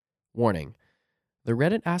Warning. The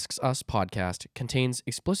Reddit Asks Us podcast contains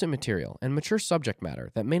explicit material and mature subject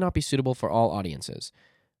matter that may not be suitable for all audiences.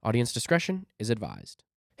 Audience discretion is advised.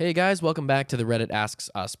 Hey guys, welcome back to the Reddit Asks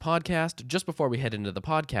Us podcast. Just before we head into the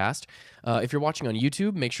podcast, if you're watching on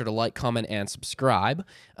YouTube, make sure to like, comment, and subscribe.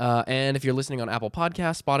 And if you're listening on Apple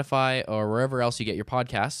Podcasts, Spotify, or wherever else you get your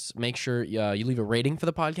podcasts, make sure you leave a rating for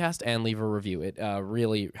the podcast and leave a review. It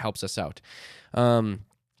really helps us out.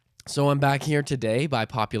 So I'm back here today by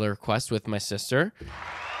popular request with my sister,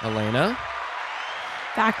 Alena.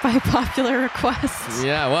 Back by popular request.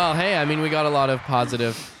 Yeah, well, hey, I mean, we got a lot of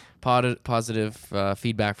positive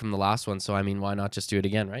feedback from the last one, so I mean, why not just do it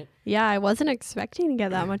again, right? Yeah, I wasn't expecting to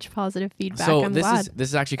get that much positive feedback. So I'm this glad.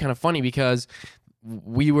 is actually kind of funny because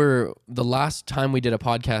the last time we did a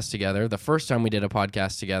podcast together, the first time we did a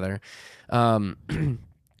podcast together,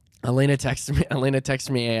 Alena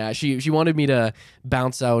texted me. She wanted me to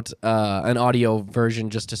bounce out an audio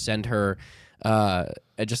version just to send her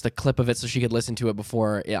just a clip of it so she could listen to it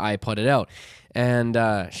before I put it out. And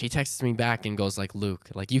she texts me back and goes like, "Luke,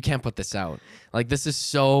 like you can't put this out. Like this is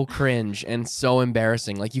so cringe and so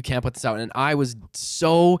embarrassing. Like you can't put this out." And I was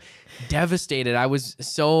so devastated. I was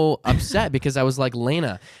so upset because I was like,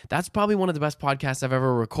 "Lena, that's probably one of the best podcasts I've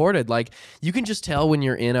ever recorded." Like you can just tell when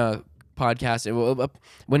you're in a podcast,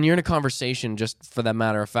 when you're in a conversation, just for that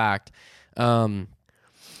matter of fact, and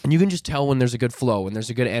you can just tell when there's a good flow, when there's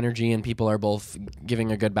a good energy and people are both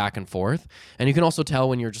giving a good back and forth. And you can also tell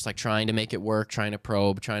when you're just like trying to make it work, trying to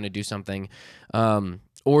probe, trying to do something,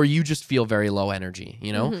 or you just feel very low energy,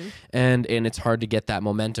 you know? Mm-hmm. And it's hard to get that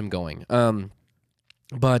momentum going.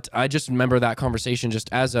 But I just remember that conversation just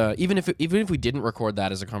as even if we didn't record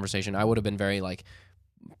that as a conversation, I would have been very like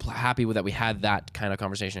happy with that we had that kind of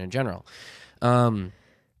conversation in general.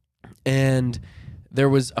 And there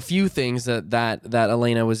was a few things that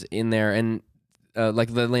Alena was in there and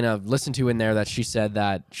like that Alena listened to in there that she said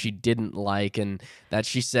that she didn't like, and that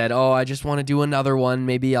she said, "Oh, I just want to do another one.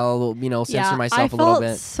 Maybe I'll, censor myself a little bit." I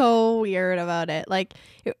felt so weird about it. Like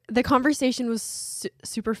the conversation was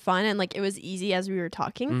super fun and like it was easy as we were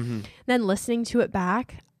talking. Mm-hmm. Then listening to it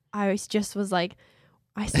back, I just was like,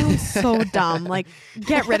 I sound so dumb. Like,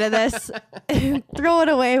 get rid of this. Throw it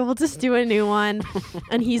away. We'll just do a new one.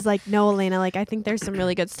 And he's like, "No, Alena, like, I think there's some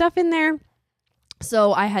really good stuff in there."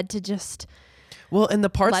 So I had to just and the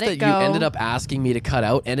parts that go. You ended up asking me to cut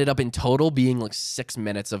out ended up in total being like 6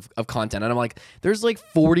 minutes of content. And I'm like, there's like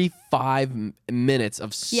 45 minutes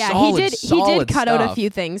of solid he did cut stuff out a few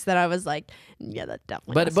things that I was like, yeah, that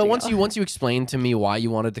definitely. But once you explained to me why you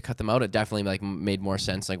wanted to cut them out, it definitely like made more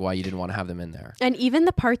sense, like why you didn't want to have them in there. And even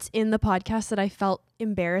the parts in the podcast that I felt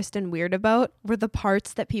embarrassed and weird about were the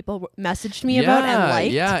parts that people messaged me about and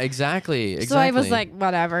liked. Yeah, exactly. So I was like,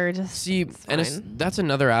 whatever, just see, and that's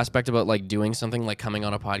another aspect about like doing something like coming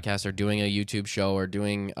on a podcast or doing a YouTube show or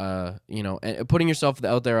doing and putting yourself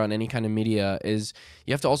out there on any kind of media is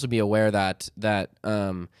you have to also be aware that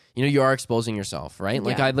you are exposing yourself, right?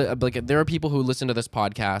 Yeah. Like there are people who listen to this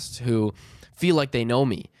podcast who feel like they know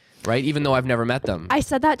me, right? Even though I've never met them. I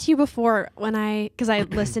said that to you before because I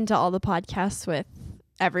listened to all the podcasts with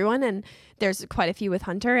everyone, and there's quite a few with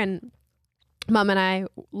Hunter, and Mom and I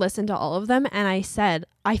listened to all of them, and I said,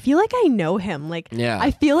 I feel like I know him. Like, yeah.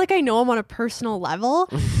 I feel like I know him on a personal level,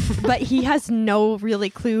 but he has no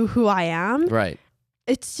really clue who I am. Right.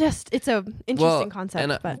 It's a interesting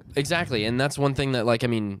concept. But exactly. And that's one thing that, like, I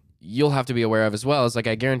mean, you'll have to be aware of as well. Is like,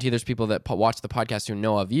 I guarantee there's people that watch the podcast who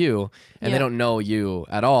know of you and they don't know you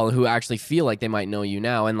at all, who actually feel like they might know you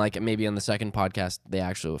now. And like maybe on the second podcast, they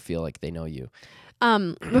actually feel like they know you.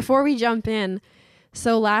 Before we jump in,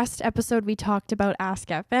 so last episode we talked about Ask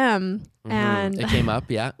FM, and it came up,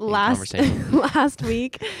 last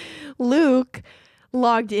week, Luke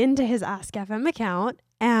logged into his Ask FM account,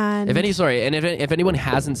 and if anyone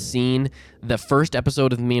hasn't seen the first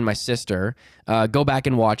episode of me and my sister, go back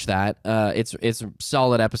and watch that. It's a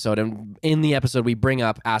solid episode, and in the episode we bring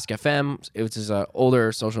up Ask FM, which is an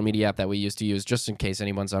older social media app that we used to use, just in case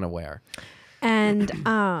anyone's unaware. And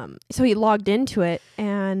so he logged into it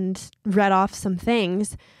and read off some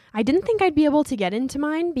things. I didn't think I'd be able to get into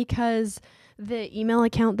mine because the email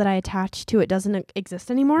account that I attached to it doesn't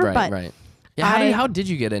exist anymore. Right. Yeah. How did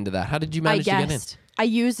you get into that? How did you manage to get in? I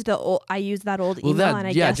used that old email, and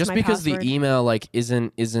I guessed just my because password. The email like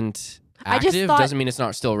isn't active doesn't mean it's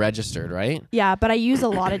not still registered, right? Yeah, but I use a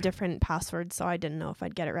lot of different passwords, so I didn't know if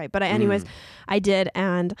I'd get it right. But anyways, I did,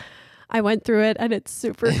 and I went through it, and it's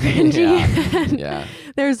super cringy. Yeah.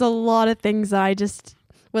 There's a lot of things that I just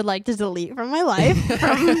would like to delete from my life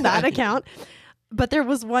from that account. But there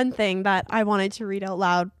was one thing that I wanted to read out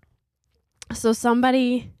loud. So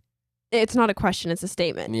somebody it's not a question, it's a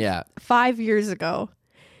statement. Yeah. 5 years ago,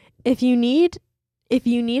 if you need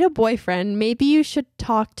a boyfriend, maybe you should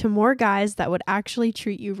talk to more guys that would actually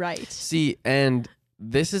treat you right. See, and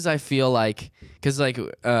this is, I feel like, because like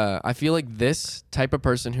I feel like this type of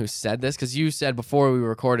person who said this, because you said before we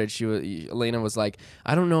recorded, Alena was like,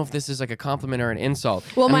 I don't know if this is like a compliment or an insult.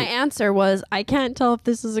 Well, my answer was, I can't tell if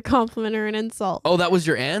this is a compliment or an insult. Oh, that was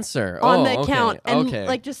your answer on the account. Okay. And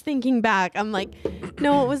like just thinking back, I'm like,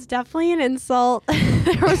 no, it was definitely an insult.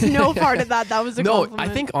 There was no part of that was a compliment. No, I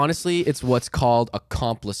think honestly, it's what's called a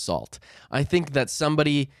complisalt. I think that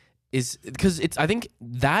somebody is, because I think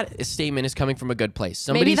that statement is coming from a good place.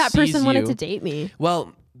 Somebody maybe that sees person wanted you- to date me.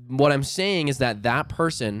 Well, what I'm saying is that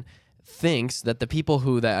person thinks that the people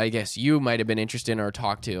who that I guess you might have been interested in or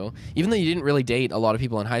talked to, even though you didn't really date a lot of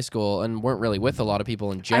people in high school and weren't really with a lot of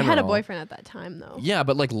people in general. I had a boyfriend at that time though. Yeah,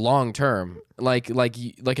 but like long term, like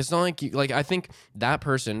it's not like like I think that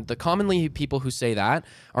person, the commonly people who say that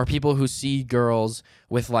are people who see girls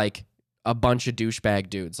with like a bunch of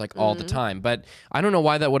douchebag dudes like all the time. But I don't know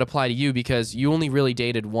why that would apply to you, because you only really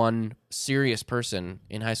dated one serious person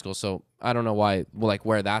in high school. So I don't know why, like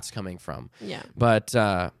where that's coming from. Yeah. But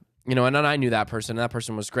you know, and then I knew that person, and that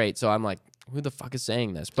person was great. So I'm like, who the fuck is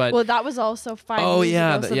saying this? But Well, that was also 5 oh years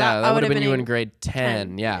yeah, ago. So that would have been you in grade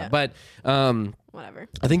 10. Yeah. Yeah. But whatever.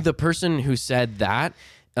 I think the person who said that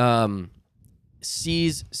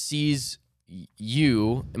sees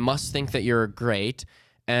you, must think that you're great,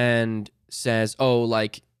 and says, oh,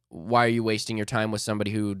 like, why are you wasting your time with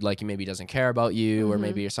somebody who like maybe doesn't care about you, or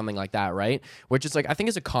maybe or something like that, right? Which is like, I think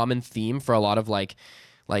is a common theme for a lot of like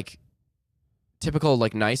typical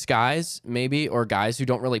like nice guys maybe, or guys who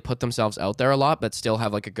don't really put themselves out there a lot but still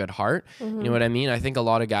have like a good heart. You know what I mean? I think a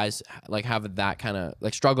lot of guys like have that kind of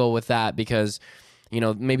like struggle with that, because you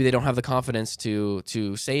know, maybe they don't have the confidence to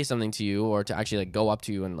say something to you, or to actually like go up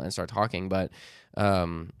to you and start talking, but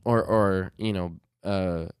or you know,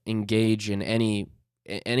 engage in any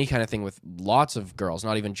kind of thing with lots of girls,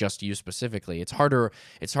 not even just you specifically. It's harder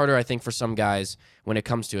I think for some guys when it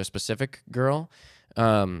comes to a specific girl.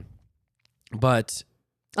 But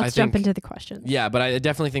Let's jump into the questions. Yeah, but I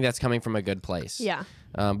definitely think that's coming from a good place. Yeah.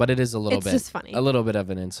 But it is a little It's bit just funny. a little bit of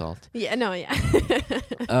an insult. Yeah, no, yeah.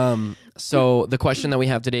 So the question that we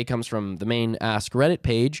have today comes from the main Ask Reddit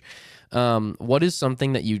page. What is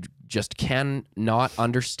something that you just cannot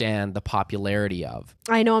understand the popularity of?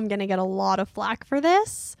 I know I'm going to get a lot of flack for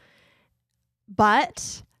this,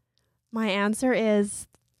 but my answer is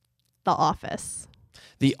The Office.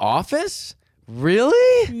 The Office?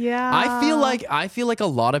 Really? Yeah. I feel like a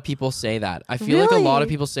lot of people say that. I feel like a lot of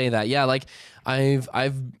people say that. Yeah, like I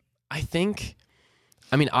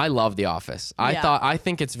mean, I love The Office. I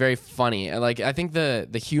think it's very funny. Like, I think the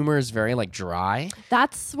humor is very like dry.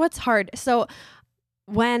 That's what's hard. So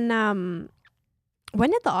when did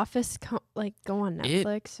The Office go on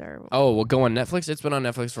Netflix or? Oh, well, go on Netflix. It's been on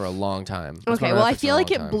Netflix for a long time. Okay, well, I feel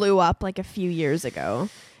like it blew up like a few years ago,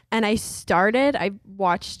 and I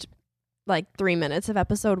watched like 3 minutes of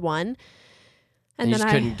episode 1, and then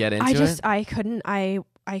I couldn't get into it.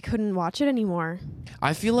 I couldn't watch it anymore.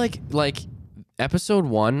 I feel like episode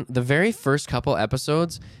 1, the very first couple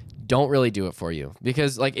episodes don't really do it for you,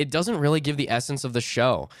 because like it doesn't really give the essence of the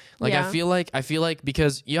show. Like Yeah. I feel like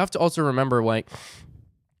because you have to also remember like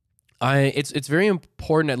it's very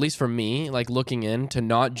important, at least for me, like looking in, to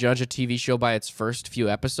not judge a TV show by its first few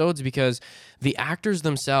episodes, because the actors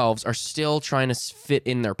themselves are still trying to fit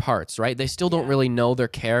in their parts, right? They still don't really know their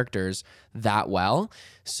characters that well.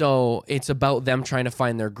 So it's about them trying to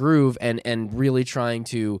find their groove and really trying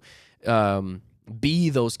to be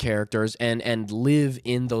those characters and live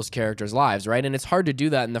in those characters' lives, right? And it's hard to do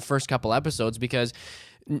that in the first couple episodes, because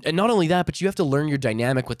and not only that, but you have to learn your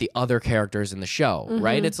dynamic with the other characters in the show,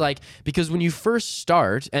 right? It's like, because when you first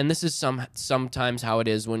start, and this is sometimes how it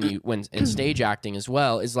is when in stage acting as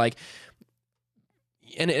well, is like,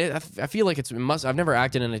 and I feel like I've never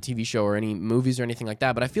acted in a TV show or any movies or anything like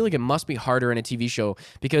that, but I feel like it must be harder in a TV show,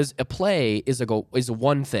 because a play is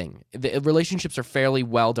one thing. The relationships are fairly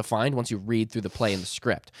well defined once you read through the play and the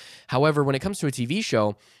script. However, when it comes to a TV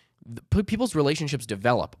show, people's relationships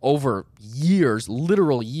develop over years,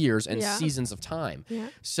 literal years and seasons of time. Yeah.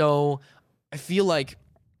 So I feel like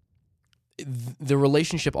the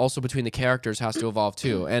relationship also between the characters has to evolve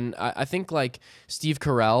too. And I think like Steve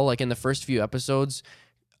Carell, like in the first few episodes,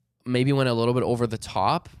 maybe went a little bit over the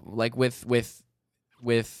top, like with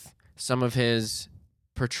some of his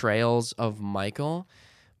portrayals of Michael.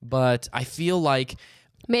 But I feel like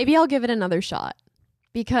maybe I'll give it another shot,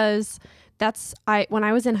 because when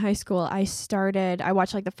I was in high school, I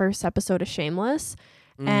watched like the first episode of Shameless,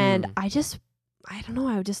 and I don't know,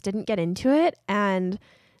 I just didn't get into it. And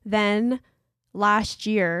then last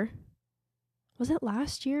year, was it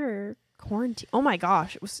last year or quarantine? Oh my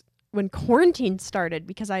gosh, it was when quarantine started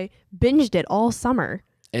because I binged it all summer.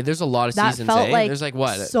 Hey, there's a lot of That seasons. felt like there's like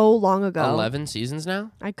what? so long ago. 11 seasons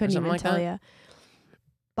now? I couldn't even like tell that? you.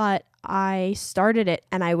 But I started it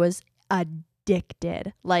and I was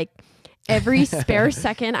addicted. Like every spare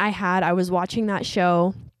second I had, I was watching that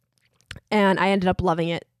show and I ended up loving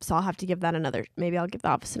it. So I'll have to give that maybe I'll give The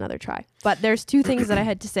Office another try. But there's two things that I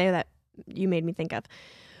had to say that you made me think of.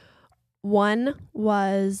 One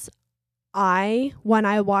was when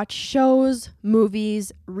I watch shows,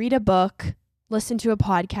 movies, read a book, listen to a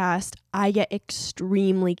podcast, I get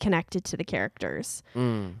extremely connected to the characters.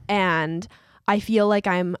 And I feel like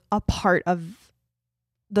I'm a part of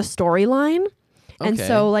the storyline. And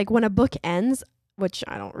so like when a book ends, which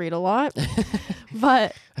I don't read a lot,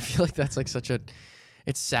 but I feel like that's like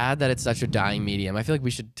it's sad that it's such a dying medium. I feel like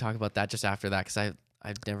we should talk about that just after that, because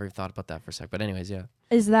I've never thought about that for a sec. But anyways, yeah.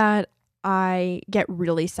 Is that I get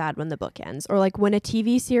really sad when the book ends, or like when a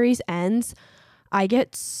TV series ends, I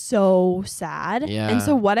get so sad. Yeah. And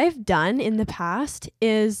so what I've done in the past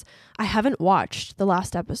is I haven't watched the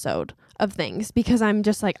last episode of things because I'm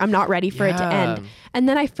just like, I'm not ready for it to end. And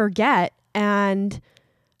then I forget and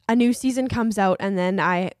a new season comes out and then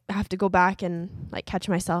I have to go back and like catch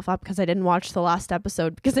myself up because I didn't watch the last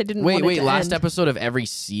episode because I didn't want it to last end. episode of every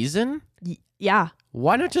season? Yeah.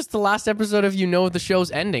 Why not just the last episode if you know the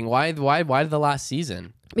show's ending? Why the last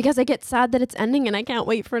season? Because I get sad that it's ending and I can't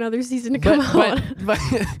wait for another season to come out. But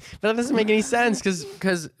that doesn't make any sense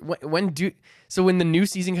because when the new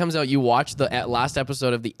season comes out, you watch the last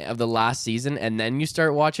episode of the last season and then you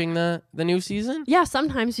start watching the new season? Yeah,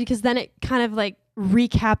 sometimes because then it kind of like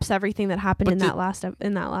recaps everything that happened in that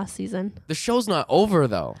last season. The show's not over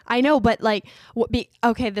though. I know, but like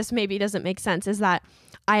this maybe doesn't make sense is that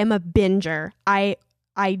I am a binger.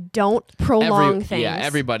 I don't prolong things. Yeah,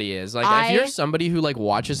 everybody is. Like if you're somebody who like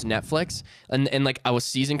watches Netflix and like a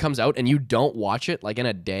season comes out and you don't watch it like in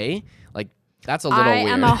a day, like that's a little weird.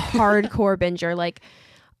 I am a hardcore binger. Like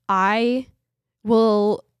I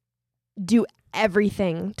will do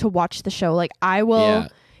everything to watch the show. Like I will. Yeah.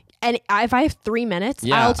 And if I have 3 minutes,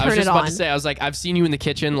 I'll turn it on. I was just about to say, I was like, I've seen you in the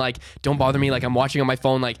kitchen, like, don't bother me, like, I'm watching on my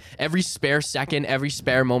phone, like, every spare second, every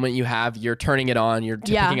spare moment you have, you're turning it on, you're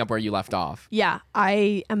picking up where you left off. Yeah,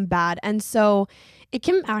 I am bad. And so it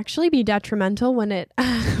can actually be detrimental when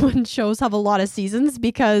when shows have a lot of seasons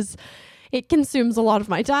because it consumes a lot of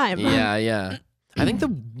my time. Yeah. I think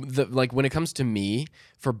the like, when it comes to me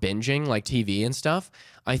for binging, like, TV and stuff,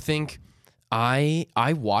 I think I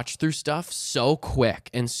watch through stuff so quick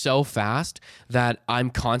and so fast that I'm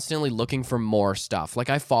constantly looking for more stuff. Like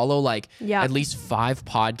I follow like at least 5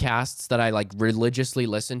 podcasts that I like religiously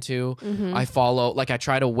listen to. Mm-hmm. I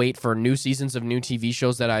try to wait for new seasons of new TV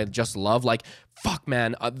shows that I just love. Like, fuck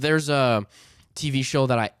man, there's a TV show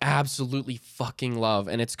that I absolutely fucking love,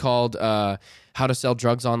 and it's called How to Sell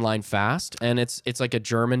Drugs Online Fast, and it's like a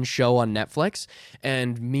German show on Netflix.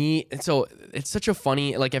 And so it's such a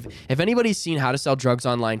funny, like if anybody's seen How to Sell Drugs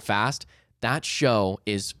Online Fast, that show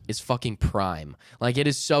is fucking prime. Like it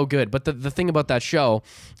is so good. But the thing about that show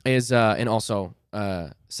is and also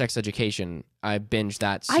Sex Education. I binged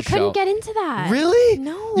that show. I couldn't get into that. Really?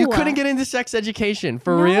 No. You couldn't get into Sex Education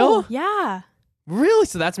for real? Yeah. Really?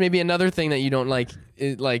 So that's maybe another thing that you don't like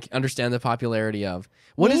understand the popularity of.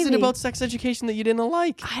 What is it about Sex Education that you didn't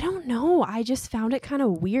like? I don't know. I just found it kind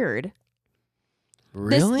of weird.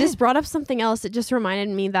 Really? This brought up something else. It just reminded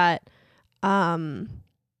me that kind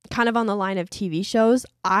of on the line of TV shows,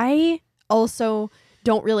 I also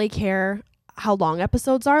don't really care how long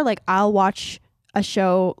episodes are. Like I'll watch a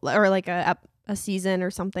show or like a season or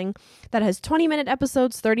something that has 20-minute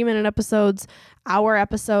episodes, 30-minute episodes, hour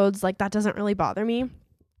episodes. Like that doesn't really bother me.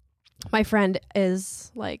 My friend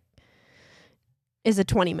is a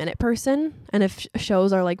 20-minute person, and if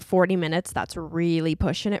shows are like 40 minutes, that's really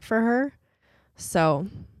pushing it for her. So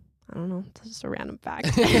I don't know. It's just a random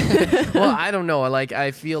fact. Well, I don't know. Like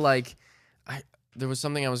I feel like there was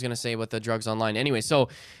something I was gonna say about the drugs online. Anyway, so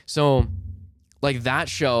like that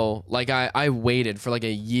show, like I waited for like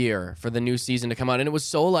a year for the new season to come out, and it was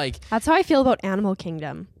so like... That's how I feel about Animal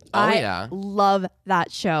Kingdom. I love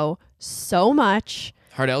that show so much.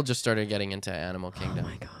 Hardell just started getting into Animal Kingdom. Oh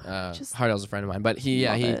my God. Hardell's a friend of mine, but he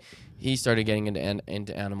started getting into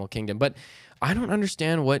Animal Kingdom. But I don't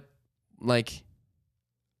understand what, like,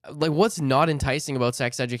 like, what's not enticing about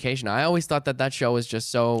Sex Education? I always thought that show was just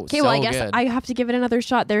so okay. Well, I guess good. I have to give it another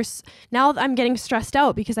shot. Now I'm getting stressed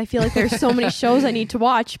out because I feel like there's so many shows I need to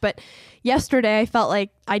watch. But yesterday I felt like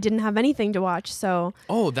I didn't have anything to watch. So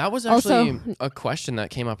that was actually a question that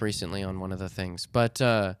came up recently on one of the things. But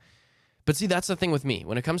see, that's the thing with me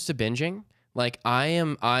when it comes to binging. Like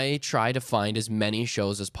I try to find as many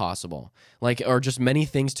shows as possible, like, or just many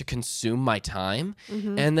things to consume my time,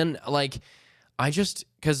 and then like.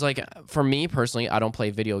 Because like for me personally, I don't play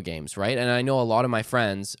video games, right? And I know a lot of my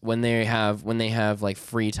friends when they have like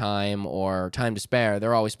free time or time to spare,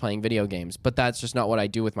 they're always playing video games. But that's just not what I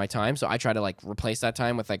do with my time. So I try to like replace that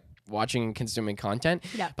time with like watching and consuming content.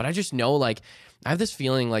 Yeah. But I just know like I have this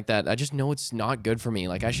feeling like that. I just know it's not good for me.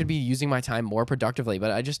 Like I should be using my time more productively, but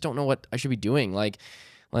I just don't know what I should be doing. Like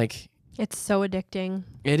it's so addicting.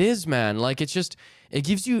 it is, man. Like it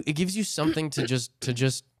gives you something to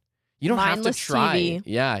just. You don't Mindless have to try. TV.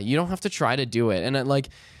 Yeah, you don't have to try to do it. And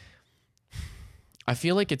I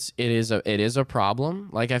feel like it is a problem.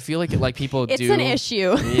 Like I feel like people it's an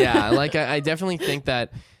issue. Yeah, like I definitely think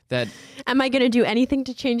that am I going to do anything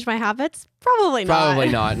to change my habits? Probably not. Probably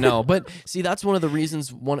not. No, but see, that's one of the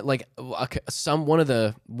reasons. One of the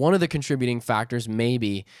contributing factors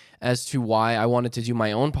maybe as to why I wanted to do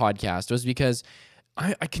my own podcast was because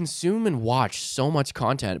I consume and watch so much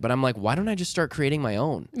content, but I'm like, why don't I just start creating my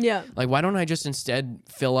own? Yeah. Like, why don't I just instead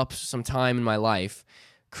fill up some time in my life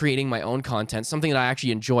creating my own content, something that I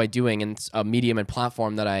actually enjoy doing, and a medium and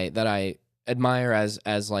platform that I admire as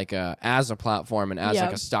a platform and as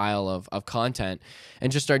like a style of content,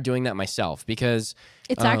 and just start doing that myself because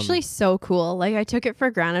it's actually so cool. Like I took it for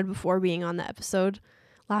granted before being on the episode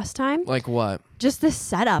last time. Like what? Just the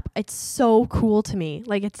setup. It's so cool to me.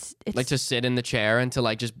 Like it's like to sit in the chair and to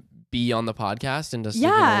like just be on the podcast and just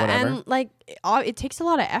whatever. And like it takes a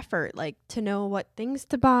lot of effort, like to know what things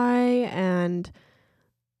to buy, and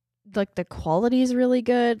like the quality is really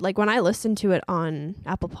good. Like when I listen to it on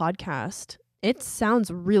Apple Podcast, it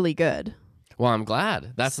sounds really good. Well, I'm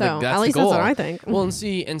glad. That's at least the goal. That's what I think. Well, and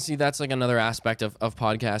see, that's like another aspect of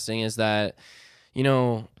podcasting is that,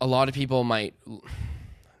 a lot of people might.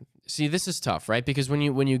 See, this is tough, right? Because when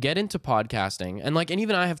you get into podcasting, and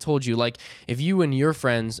even I have told you, like, if you and your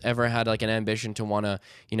friends ever had like an ambition to want to,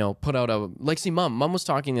 put out Mom was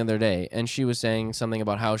talking the other day, and she was saying something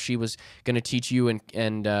about how she was going to teach you and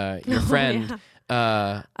your friend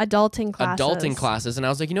adulting classes, and I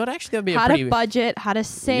was like, actually that'd be how to budget, how to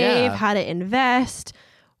save, how to invest,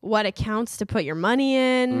 what accounts to put your money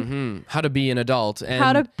in, how to be an adult, and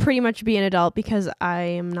how to pretty much be an adult, because I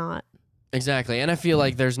am not. Exactly. And I feel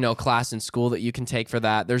like there's no class in school that you can take for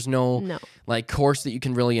that. There's no like course that you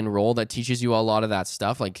can really enroll that teaches you a lot of that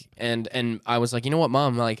stuff. Like, and I was like, you know what,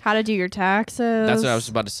 Mom, like how to do your taxes. That's what I was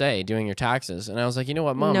about to say, doing your taxes. And I was like, you know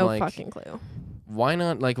what, Mom, no fucking clue. Why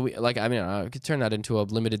not? I could turn that into a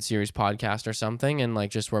limited series podcast or something, and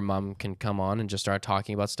like just where Mom can come on and just start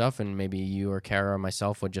talking about stuff, and maybe you or Kara or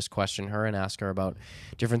myself would just question her and ask her about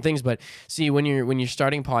different things. But see, when you're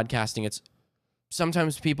starting podcasting, it's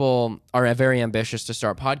sometimes people are very ambitious to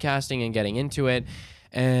start podcasting and getting into it,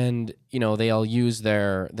 and they'll use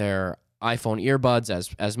their iPhone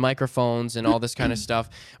earbuds as microphones and all this kind of stuff,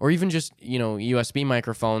 or even just USB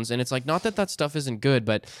microphones. And it's like, not that stuff isn't good,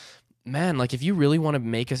 but man, like if you really want to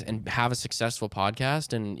make us and have a successful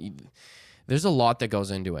podcast, and there's a lot that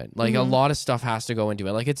goes into it. Like a lot of stuff has to go into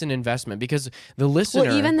it. Like it's an investment, because the listener.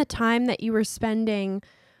 Well, even the time that you were spending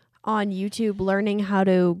on YouTube learning how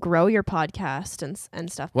to grow your podcast and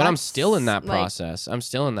stuff. Well, I'm still in that process.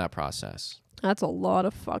 That's a lot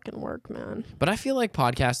of fucking work, man. But I feel like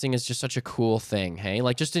podcasting is just such a cool thing, hey?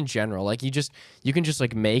 Like just in general, like you can just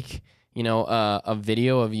like make, a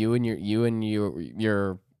video of you and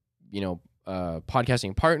your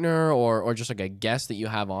podcasting partner or just like a guest that you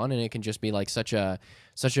have on, and it can just be like such a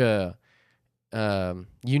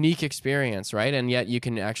unique experience, right? And yet you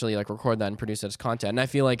can actually like record that and produce it as content. And I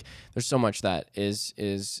feel like there's so much that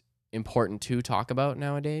is important to talk about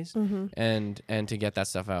nowadays, and to get that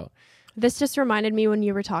stuff out. This just reminded me when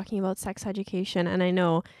you were talking about sex education, and I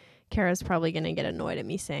know Kara's probably going to get annoyed at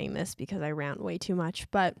me saying this because I rant way too much,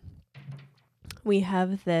 but we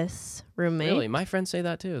have this roommate. Really? My friends say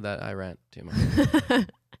that too, that I rant too much.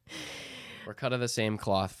 We're cut of the same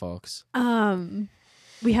cloth, folks.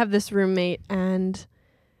 We have this roommate, and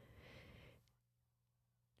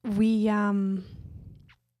we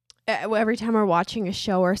every time we're watching a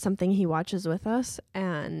show or something, he watches with us,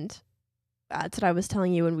 and that's what I was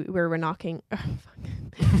telling you when we were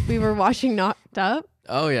we were watching Knocked Up.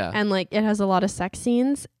 Oh yeah. And like it has a lot of sex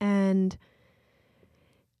scenes, and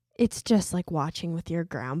It's just like watching with your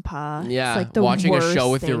grandpa. Yeah, it's like the watching a worst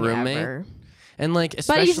show with your thing roommate. ever. And like,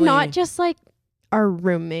 especially, But he's not just like our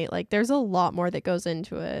roommate. Like there's a lot more that goes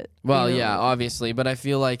into it. Well, yeah, obviously, but I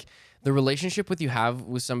feel like the relationship you have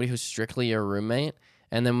with somebody who's strictly your roommate,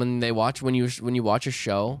 and then when you watch a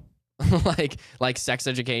show like Sex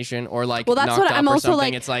Education or like well, that's Knocked what Up I'm or also something,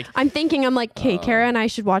 like. it's like I'm thinking, I'm like, okay, Kara and I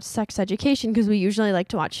should watch Sex Education because we usually like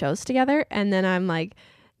to watch shows together. And then I'm like,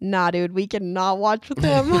 nah, dude, we cannot watch with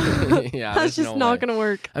him. yeah, That's just not gonna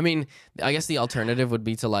work. I mean, I guess the alternative would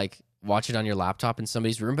be to like watch it on your laptop in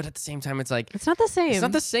somebody's room, but at the same time, it's like It's not the same. it's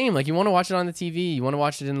not the same. Like you want to watch it on the TV, you want to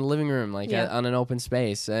watch it in the living room, like Yeah. on an open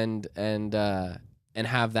space, and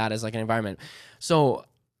have that as like an environment. So,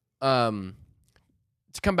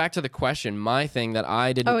 to come back to the question, my thing that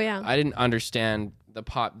I didn't understand the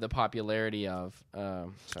popularity of. Sorry.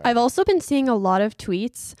 I've also been seeing a lot of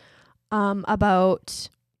tweets about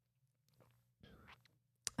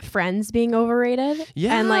Friends being overrated.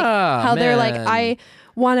 Yeah, and like how they're like, man. I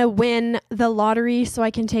want to win the lottery so I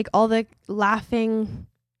can take all the laughing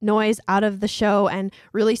noise out of the show and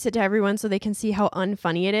release it to everyone so they can see how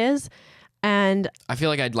unfunny it is. And I feel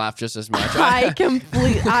like I'd laugh just as much. I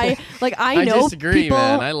know disagree, people,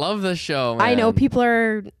 man. I love the show, man. I know people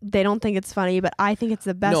they don't think it's funny, but I think it's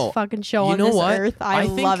the best fucking show on this earth. I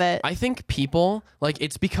love it. I think people, like,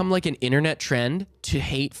 it's become like an internet trend to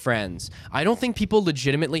hate Friends. I don't think people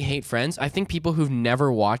legitimately hate Friends. I think people who've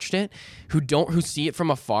never watched it, who see it from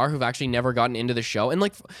afar, who've actually never gotten into the show. And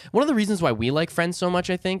like one of the reasons why we like Friends so much,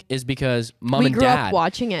 I think, is because mom and dad grew up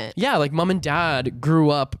watching it. Yeah, like mom and dad grew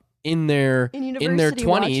up in their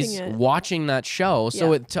 20s watching that show.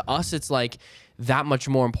 So to us, it's like that much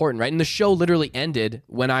more important, right? And the show literally ended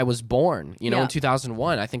when I was born, in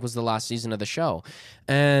 2001, I think was the last season of the show.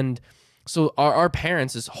 And so our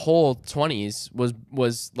parents' whole 20s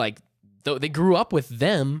was like, they grew up with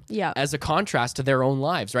them as a contrast to their own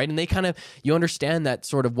lives, right? And they kind of, you understand that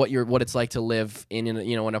sort of what it's like to live in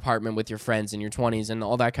an apartment with your friends in your 20s and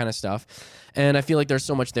all that kind of stuff. And I feel like there's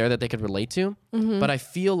so much there that they could relate to. Mm-hmm. But I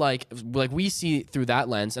feel like we see it through that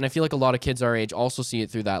lens, and I feel like a lot of kids our age also see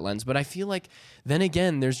it through that lens. But I feel like then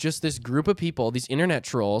again, there's just this group of people, these internet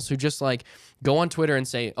trolls, who just like go on Twitter and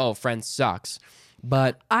say, "Oh, Friends sucks."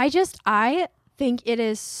 But I think it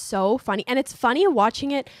is so funny, and it's funny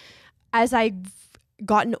watching it as I've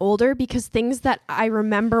gotten older, because things that I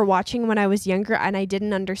remember watching when I was younger and I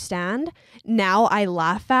didn't understand, now I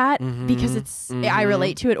laugh at because I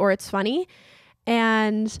relate to it or it's funny.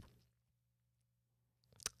 And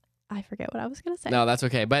I forget what I was going to say. No, that's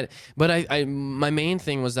okay. But I my main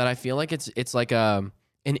thing was that I feel like it's like an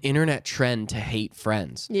internet trend to hate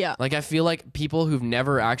Friends. Yeah. Like I feel like people who've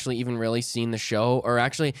never actually even really seen the show, or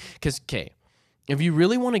actually, because, okay, if you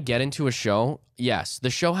really want to get into a show, yes, the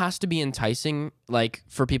show has to be enticing, like,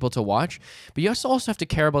 for people to watch, but you also have to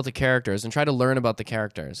care about the characters and try to learn about the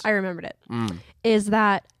characters. I remembered it. Is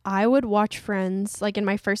that I would watch Friends, like, in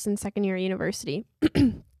my first and second year at university.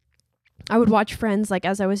 I would watch Friends, like,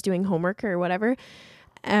 as I was doing homework or whatever,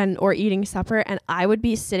 or eating supper, and I would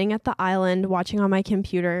be sitting at the island watching on my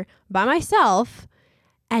computer by myself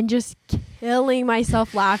and just killing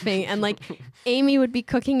myself laughing. And like Amy would be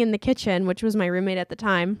cooking in the kitchen, which was my roommate at the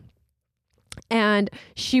time, and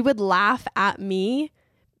she would laugh at me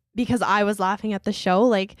because I was laughing at the show.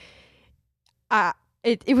 Like,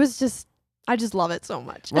 it was just, I just love it so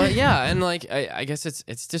much. Well, yeah, and like I guess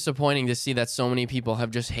it's disappointing to see that so many people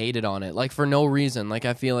have just hated on it, like for no reason. Like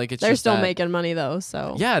I feel like they're still making money though,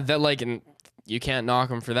 so yeah, that like, and you can't knock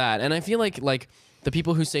them for that. And I feel like the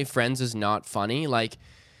people who say Friends is not funny, like,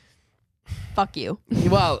 fuck you.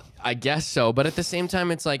 Well, I guess so, but at the same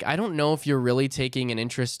time, it's like I don't know if you're really taking an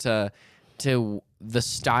interest to the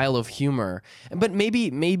style of humor, but maybe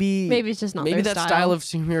it's just not maybe their that style of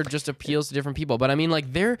humor just appeals to different people. But I mean, like,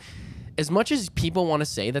 as much as people want to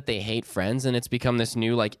say that they hate Friends, and it's become this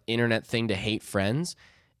new like internet thing to hate Friends,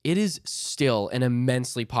 it is still an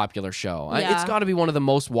immensely popular show. Yeah. It's got to be one of the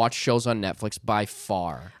most watched shows on Netflix by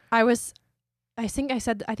far. I think I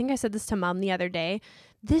said this to Mom the other day.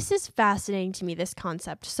 This is fascinating to me, this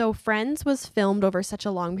concept. So Friends was filmed over such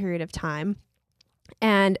a long period of time,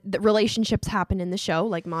 and the relationships happen in the show,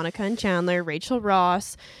 like Monica and Chandler, Rachel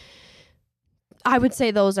Ross. I would say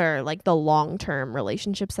those are like the long-term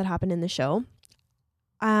relationships that happen in the show.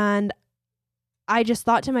 And I just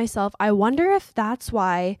thought to myself, I wonder if that's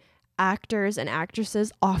why actors and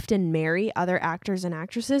actresses often marry other actors and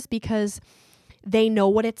actresses, because they know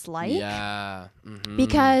what it's like. Yeah. Mm-hmm.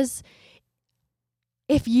 Because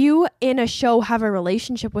if you in a show have a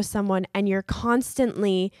relationship with someone and you're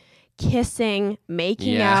constantly kissing,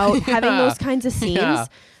 making out, having those kinds of scenes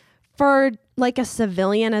for like a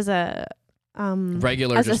civilian as a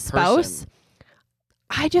regular as a just spouse, person.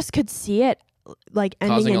 I just could see it like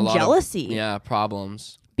ending Causing a in lot jealousy. of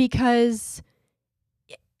problems. Because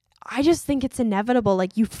I just think it's inevitable.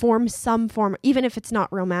 Like you form some form, even if it's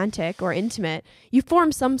not romantic or intimate, you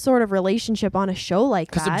form some sort of relationship on a show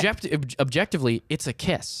like that. Because objectively, it's a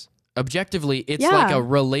kiss. Objectively, it's like a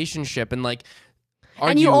relationship, and like,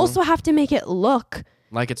 and you also have to make it look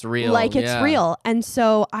like it's real. Like it's real. And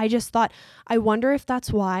so I just thought, I wonder if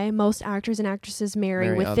that's why most actors and actresses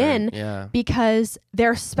marry within, because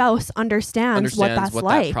their spouse understands what that's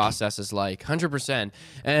like. That process is like, 100%.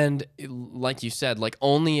 And like you said, like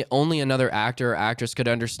only another actor or actress could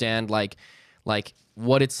understand like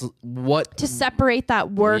what to separate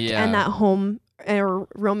that work and that home or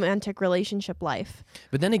romantic relationship life.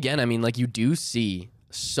 But then again, I mean, like you do see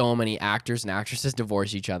so many actors and actresses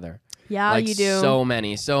divorce each other. Yeah, like, you do. So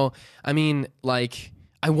many. So, I mean, like,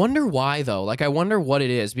 I wonder why though. Like, I wonder what it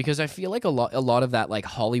is, because I feel like a lot of that like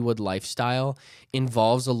Hollywood lifestyle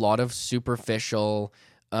involves a lot of superficial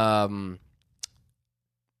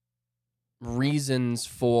reasons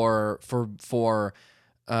for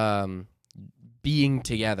being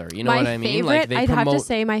together. You know what I mean? Like, I'd have to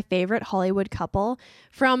say my favorite Hollywood couple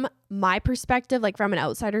from my perspective, like from an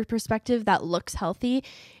outsider perspective that looks healthy,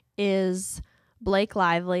 is Blake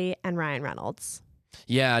Lively and Ryan Reynolds.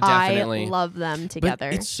 Yeah, definitely. I love them together.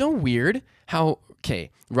 But it's so weird how,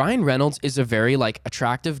 Ryan Reynolds is a very like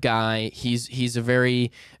attractive guy. He's a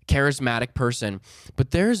very charismatic person, but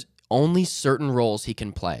there's only certain roles he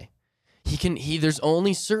can play. There's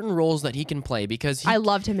only certain roles that he can play because I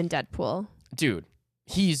loved him in Deadpool. Dude,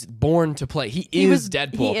 he's born to play. He is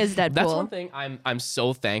Deadpool. He is Deadpool. That's one thing I'm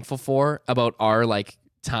so thankful for about our like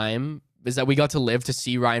time, is that we got to live to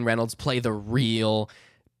see Ryan Reynolds play the real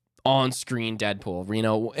on-screen Deadpool, you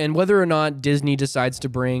know, and whether or not Disney decides to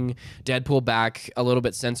bring Deadpool back a little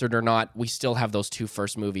bit censored or not, we still have those two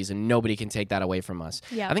first movies, and nobody can take that away from us.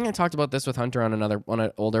 Yeah. I think I talked about this with Hunter on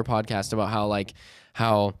an older podcast about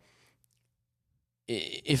how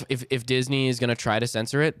if Disney is gonna try to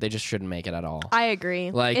censor it, they just shouldn't make it at all. I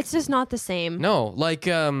agree. Like, it's just not the same. No, like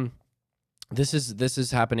this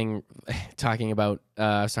is happening. Talking about,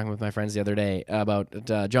 I was talking with my friends the other day about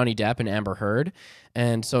Johnny Depp and Amber Heard,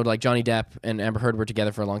 and so like Johnny Depp and Amber Heard were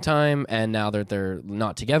together for a long time, and now they're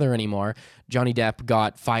not together anymore. Johnny Depp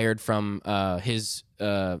got fired from his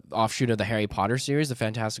offshoot of the Harry Potter series, the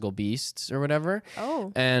Fantastical Beasts or whatever.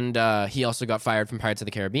 Oh, and he also got fired from Pirates of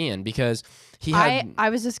the Caribbean because he had. I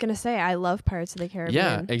was just gonna say I love Pirates of the Caribbean.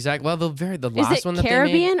 Yeah, exactly. Well, the last one that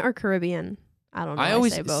Caribbean they made, or Caribbean? I don't know. I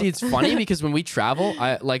always see it's funny because when we travel,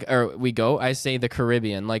 I say the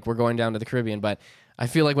Caribbean, like we're going down to the Caribbean, but I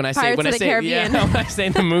feel like when I say when I say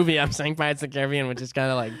the movie, I'm saying Pirates of the Caribbean, which is kind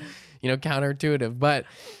of like, you know, counterintuitive. But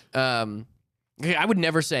I would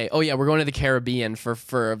never say, oh yeah, we're going to the Caribbean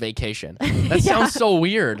for a vacation. That sounds so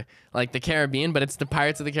weird, like the Caribbean, but it's the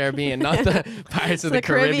Pirates of the Caribbean, not the Pirates of the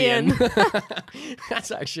Caribbean.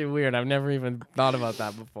 That's actually weird. I've never even thought about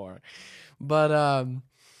that before. But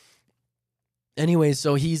anyways,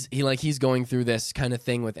 so he's going through this kind of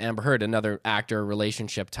thing with Amber Heard, another actor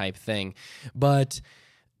relationship type thing. But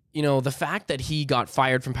you know, the fact that he got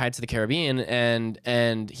fired from Pirates of the Caribbean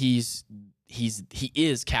and he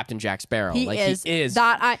is Captain Jack Sparrow. He is.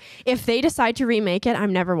 If they decide to remake it,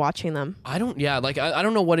 I'm never watching them. I don't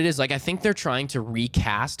know what it is. Like, I think they're trying to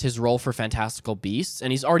recast his role for Fantastical Beasts,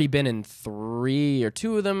 and he's already been in 3 or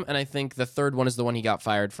 2 of them, and I think the third one is the one he got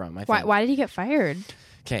fired from. Why did he get fired?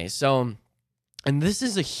 Okay, so, and this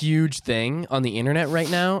is a huge thing on the internet right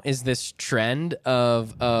now, is this trend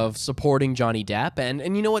of supporting Johnny Depp.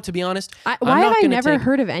 And you know what, to be honest, why have I never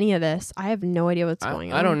heard of any of this? I have no idea what's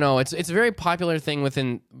going on. I don't know. It's a very popular thing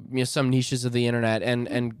within, you know, some niches of the internet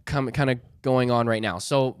and kind of going on right now.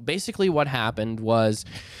 So basically what happened was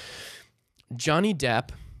Johnny Depp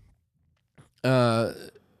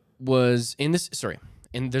was in this,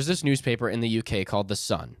 and there's this newspaper in the UK called The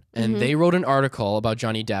Sun, and they wrote an article about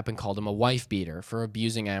Johnny Depp and called him a wife beater for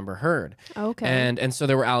abusing Amber Heard. Okay. And so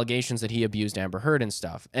there were allegations that he abused Amber Heard and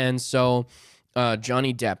stuff. And so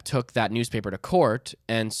Johnny Depp took that newspaper to court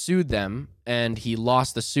and sued them, and he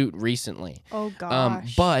lost the suit recently. Oh,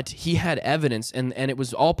 gosh. But he had evidence, and it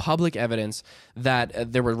was all public evidence,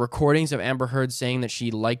 that there were recordings of Amber Heard saying that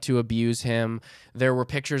she liked to abuse him. There were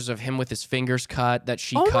pictures of him with his fingers cut, that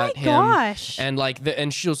she cut him. Oh, my gosh.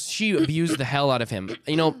 And she abused the hell out of him.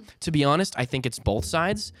 You know, to be honest, I think it's both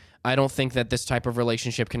sides. I don't think that this type of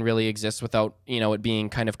relationship can really exist without, you know, it being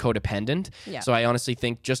kind of codependent. Yeah. So I honestly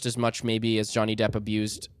think just as much maybe as Johnny Depp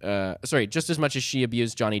abused, just as much as she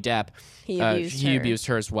abused Johnny Depp, abused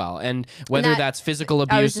her as well. And whether that's physical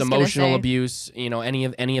abuse, emotional abuse, any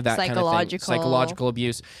of that kind of thing, psychological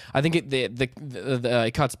abuse, I think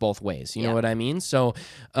it cuts both ways. You know what I mean? So,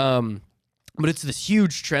 but it's this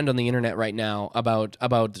huge trend on the internet right now about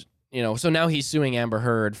so now he's suing Amber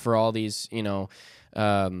Heard for all these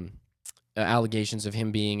allegations of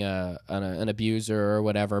him being an abuser or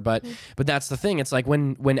whatever, but that's the thing. It's like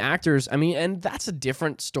when actors, and that's a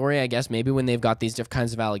different story, I guess, maybe when they've got these different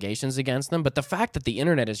kinds of allegations against them. But the fact that the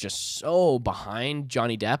internet is just so behind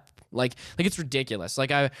Johnny Depp, like it's ridiculous.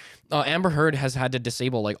 Like Amber Heard has had to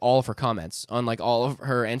disable like all of her comments on like all of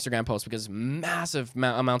her Instagram posts because massive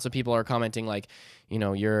amounts of people are commenting like,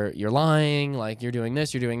 you're lying, like you're doing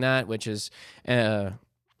this, you're doing that, which is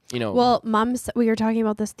Well, we were talking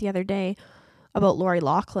about this the other day about Lori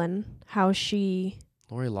Loughlin, how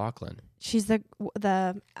Lori Loughlin. She's the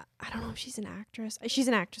I don't know if she's an actress. She's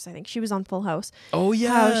an actress, I think. She was on Full House. Oh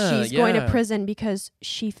yeah. How she's going to prison because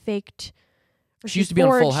she faked she used to be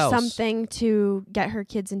on Full House. Something to get her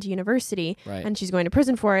kids into university, right. And she's going to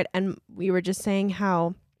prison for it. And we were just saying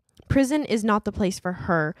how prison is not the place for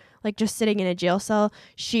her. Like just sitting in a jail cell,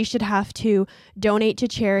 she should have to donate to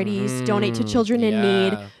charities, donate to children in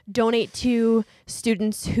need, donate to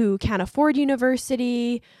students who can't afford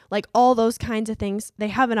university, like all those kinds of things. They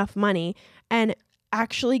have enough money and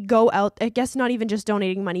actually go out, I guess not even just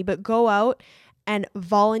donating money, but go out and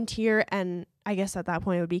volunteer. And I guess at that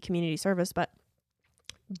point it would be community service, but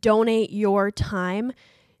donate your time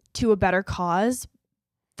to a better cause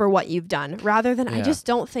for what you've done rather than I just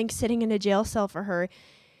don't think sitting in a jail cell for her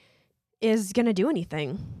is going to do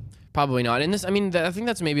anything. Probably not. And this, I think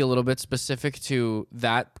that's maybe a little bit specific to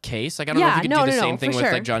that case. Like, I don't know if you could do the same thing with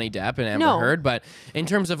like Johnny Depp and Amber Heard, but in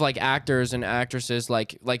terms of like actors and actresses,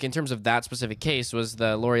 like in terms of that specific case was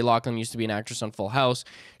the Lori Loughlin used to be an actress on Full House.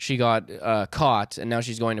 She got caught and now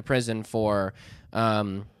she's going to prison for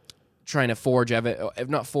trying to forge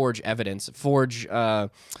evidence,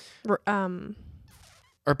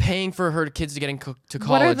 or paying for her kids to get into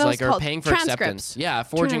college, or paying for acceptance. Yeah,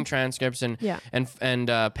 forging transcripts and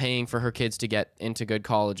paying for her kids to get into good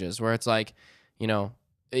colleges. Where it's like,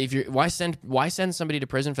 if you why send somebody to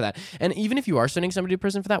prison for that? And even if you are sending somebody to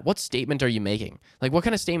prison for that, what statement are you making? Like, what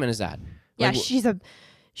kind of statement is that? Yeah, like,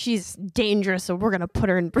 she's dangerous, so we're gonna put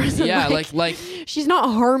her in prison. Yeah, like she's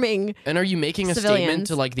not harming. And are you making a statement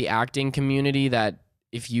to like the acting community that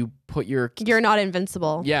if you put you're not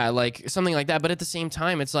invincible? Yeah, like something like that. But at the same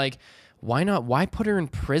time, it's like, why not? Why put her in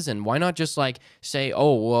prison? Why not just like say,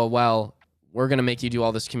 oh, well, we're going to make you do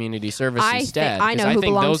all this community service instead? I know who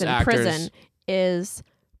belongs in prison is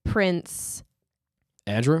Prince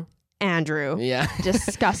Andrew. Yeah.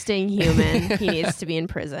 Disgusting human. He needs to be in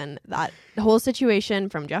prison. That whole situation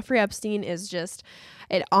from Jeffrey Epstein is just,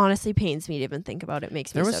 it honestly pains me to even think about it. It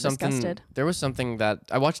makes me so disgusted. There was something that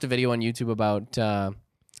I watched a video on YouTube about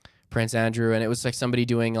Prince Andrew, and it was like somebody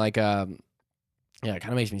doing like it kind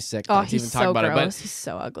of makes me sick. Oh, he's even so gross. It, but he's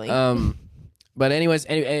so ugly. But anyways,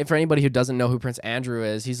 for anybody who doesn't know who Prince Andrew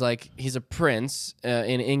is, he's a prince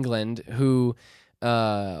in England who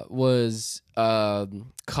was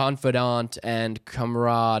confidant and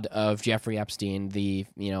comrade of Jeffrey Epstein, the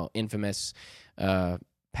infamous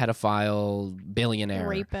pedophile billionaire,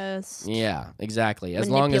 rapist. Yeah, exactly.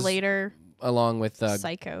 Manipulator. Along with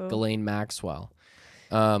psycho Ghislaine Maxwell,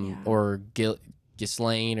 or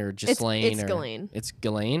Ghislaine or Ghislaine. It's Ghislaine. It's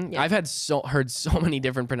Ghislaine. Yeah. I've heard so many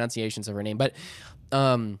different pronunciations of her name, but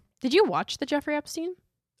did you watch the Jeffrey Epstein?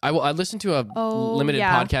 I listened to a limited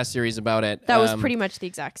podcast series about it. That was pretty much the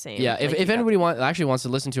exact same. Yeah, if anybody wants to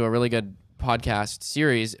listen to a really good podcast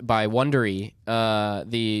series by Wondery,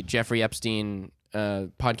 the Jeffrey Epstein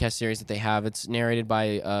podcast series that they have, it's narrated by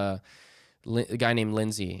a guy named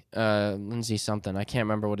Lindsay something. I can't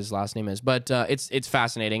remember what his last name is, but it's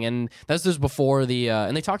fascinating, and that's just before the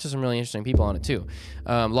and they talk to some really interesting people on it too.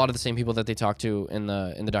 A lot of the same people that they talk to in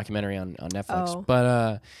the documentary on Netflix,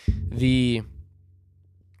 but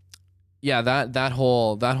that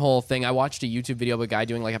whole thing. I watched a YouTube video of a guy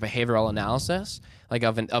doing like a behavioral analysis, like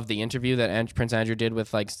of the interview that Prince Andrew did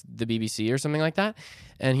with like the BBC or something like that,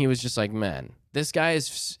 and he was just like, man, this guy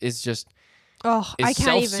is just I can't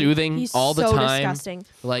self-soothing He's all the so time. Disgusting.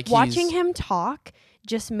 Like watching him talk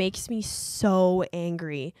just makes me so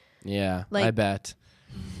angry. Yeah, I bet.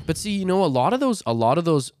 But see, a lot of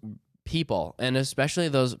those people, and especially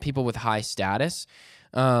those people with high status,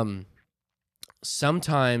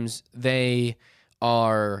 sometimes they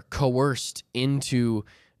are coerced into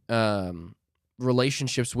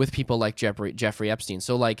relationships with people like Jeffrey Epstein.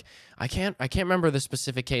 So like I can't remember the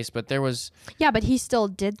specific case, but there was but he still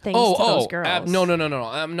did things to those girls. No.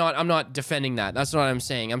 I'm not defending that. That's not what I'm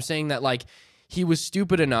saying. I'm saying that like he was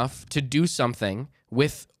stupid enough to do something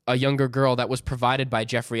with a younger girl that was provided by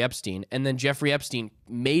Jeffrey Epstein, and then Jeffrey Epstein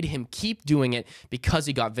made him keep doing it because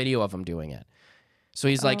he got video of him doing it. So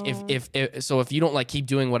he's like, if you don't like keep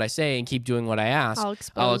doing what I say and keep doing what I ask,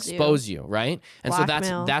 I'll expose you, right? And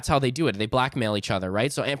Blackmail. so that's how they do it. They blackmail each other,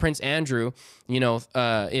 right? So Prince Andrew,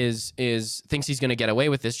 is thinks he's going to get away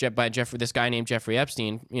with this by this guy named Jeffrey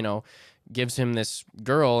Epstein, gives him this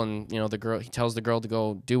girl, and he tells the girl to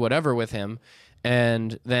go do whatever with him,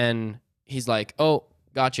 and then he's like, oh,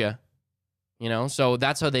 gotcha. So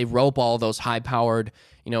that's how they rope all those high-powered,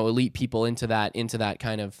 elite people into that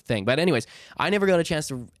kind of thing. But anyways, I never got a chance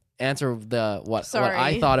to answer what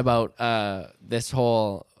I thought about this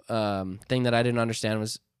whole thing that I didn't understand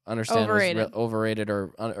was overrated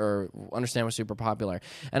or understand was super popular.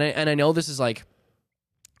 And I know this is like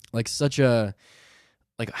such a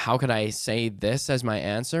how could I say this as my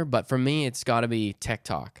answer? But for me, it's got to be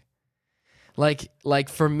TikTok. Like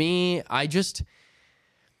for me,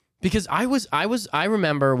 because I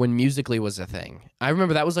remember when Musical.ly was a thing. I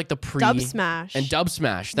remember that was like the Dub Smash. And Dub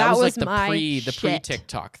Smash. That was like the pre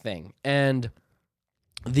TikTok thing. And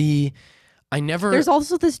there's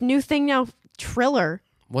also this new thing now, Triller.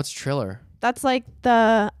 What's Triller? That's like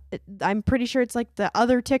I'm pretty sure it's like the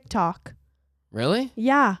other TikTok. Really?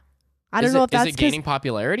 Yeah. I don't know if that's is it gaining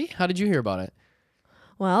popularity? How did you hear about it?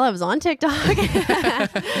 Well, I was on TikTok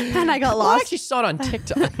and I got lost. I actually saw it on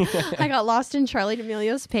TikTok. I got lost in Charlie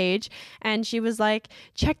D'Amelio's page, and she was like,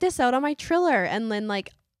 check this out on my Triller. And then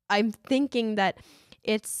I'm thinking that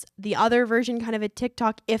it's the other version, kind of a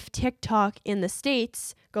TikTok, if TikTok in the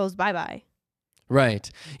States goes bye-bye.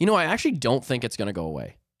 Right. I actually don't think it's going to go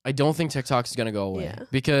away. I don't think TikTok is going to go away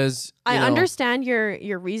because I understand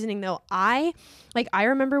your reasoning though. I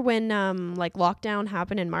remember when lockdown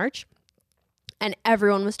happened in March. And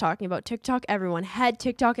everyone was talking about TikTok. Everyone had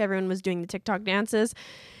TikTok. Everyone was doing the TikTok dances.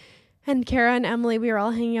 And Kara and Emily, we were all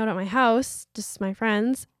hanging out at my house, just my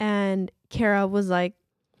friends. And Kara was like,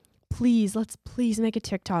 let's make a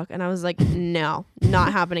TikTok. And I was like, no,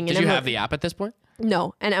 not happening. Did you have the app at this point?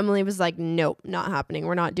 No. And Emily was like, nope, not happening.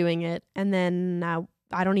 We're not doing it. And then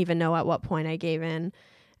I don't even know at what point I gave in.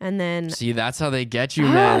 And then see, that's how they get you,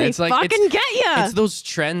 man. It's like fucking get you. It's those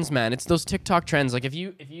trends, man. It's those TikTok trends. Like if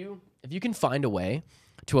you can find a way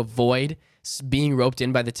to avoid being roped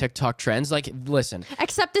in by the TikTok trends, listen.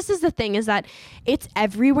 Except this is the thing, is that it's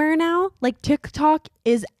everywhere now. Like TikTok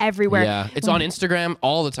is everywhere. Yeah, it's on Instagram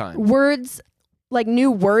all the time. Words, new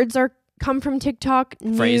words come from TikTok.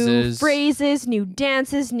 New phrases, new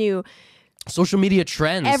dances, new social media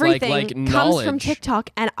trends. Everything comes from TikTok,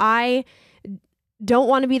 and I don't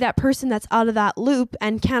want to be that person that's out of that loop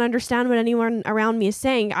and can't understand what anyone around me is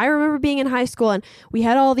saying. I remember being in high school and we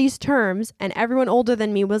had all these terms and everyone older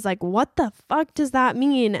than me was like, what the fuck does that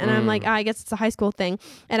mean? And I'm like, I guess it's a high school thing.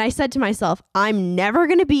 And I said to myself, I'm never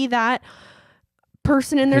going to be that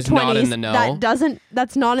person in their 20s that's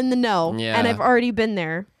not in the know. Yeah. And I've already been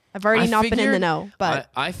there. I've already not been in the know,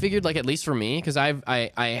 but I figured at least for me, because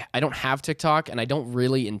I don't have TikTok and I don't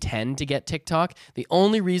really intend to get TikTok. The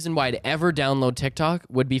only reason why I'd ever download TikTok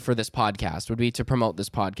would be for this podcast, would be to promote this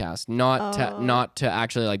podcast, not to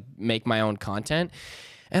actually make my own content.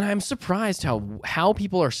 And I'm surprised how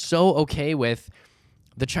people are so okay with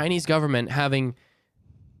the Chinese government having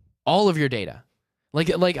all of your data.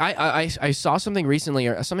 I saw something recently,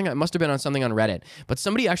 or something that must have been on something on Reddit, but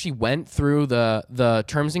somebody actually went through the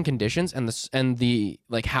terms and conditions and the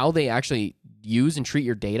how they actually use and treat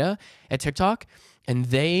your data at TikTok, and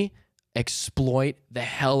they exploit the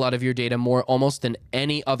hell out of your data more almost than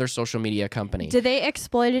any other social media company. Do they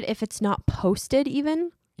exploit it if it's not posted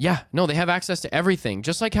even? Yeah, no, they have access to everything.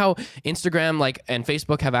 Just like how Instagram and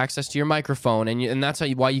Facebook have access to your microphone, and that's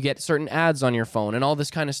why you get certain ads on your phone and all this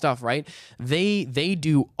kind of stuff, right? They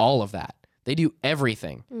do all of that. They do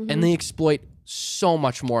everything, and they exploit so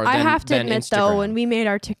much more. I have to admit, Instagram. though, when we made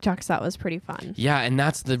our TikToks, that was pretty fun. Yeah, and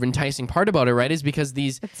that's the enticing part about it, right? Is because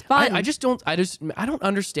it's fun. I don't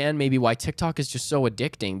understand maybe why TikTok is just so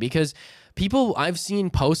addicting, because I've seen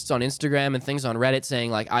posts on Instagram and things on Reddit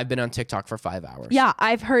saying I've been on TikTok for 5 hours. Yeah,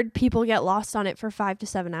 I've heard people get lost on it for 5 to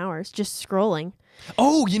 7 hours just scrolling.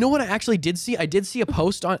 Oh, you know what I actually did see? I did see a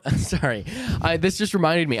post on sorry. This just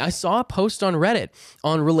reminded me. I saw a post on Reddit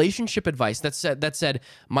on relationship advice that said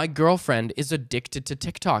my girlfriend is addicted to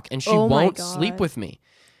TikTok and she won't sleep with me.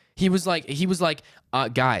 He was like,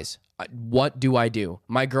 guys, what do I do?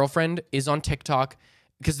 My girlfriend is on TikTok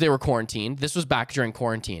because they were quarantined. This was back during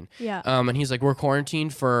quarantine. Yeah. And he's like, we're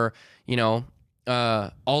quarantined for,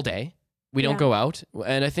 all day. We don't go out.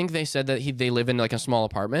 And I think they said that they live in like a small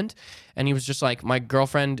apartment. And he was just like, my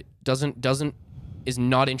girlfriend is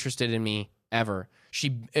not interested in me ever.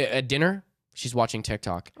 At dinner, she's watching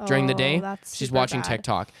TikTok. During the day, she's watching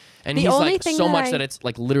TikTok. And he's like, so much that it's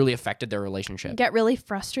like literally affected their relationship. Get really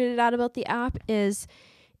frustrated about the app is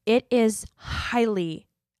it is highly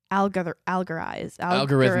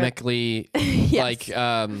algorithmically yes.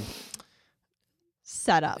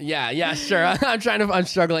 Set up. Yeah, sure. I'm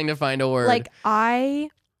struggling to find a word. Like I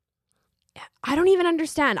don't even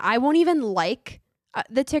understand. I won't even like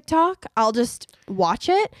the TikTok. I'll just watch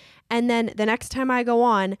it, and then the next time I go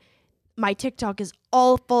on, my TikTok is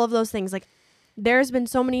all full of those things. Like there's been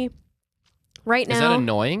so many right now. Is that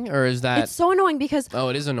annoying, or is that? It's so annoying because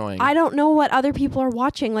it is annoying. I don't know what other people are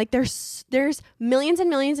watching. Like there's millions and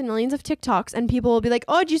millions and millions of TikToks, and people will be like,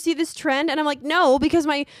 "Oh, did you see this trend?" And I'm like, "No," because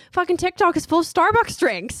my fucking TikTok is full of Starbucks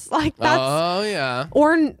drinks. Like that's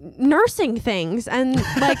or nursing things, and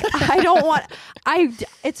like I don't want.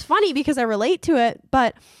 It's funny because I relate to it,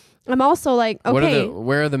 but I'm also like, okay,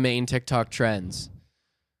 where are the main TikTok trends?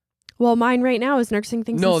 Well, mine right now is nursing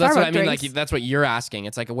things. No, that's what I mean. Drinks. Like that's what you're asking.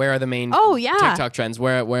 It's like, where are the main TikTok trends?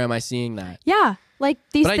 Where am I seeing that? Yeah, like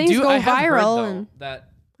these things go viral, and that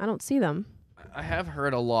I don't see them. I have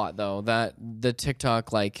heard a lot though that the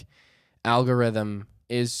TikTok like algorithm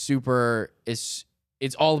is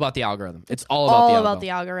it's all about the algorithm. It's all about the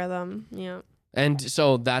algorithm. Yeah. And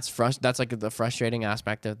so that's like the frustrating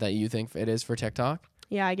aspect that you think it is for TikTok.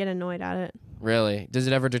 Yeah, I get annoyed at it. Really? Does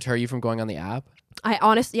it ever deter you from going on the app? I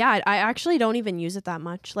actually don't even use it that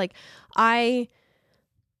much. Like I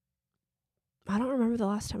don't remember the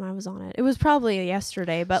last time I was on it. It was probably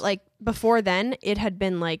yesterday, but like before then it had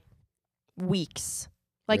been like weeks.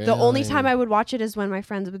 Like the only time I would watch it is when my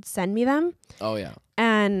friends would send me them. Oh yeah.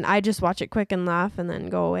 And I just watch it quick and laugh and then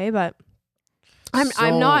go away, but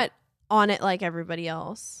I'm not on it like everybody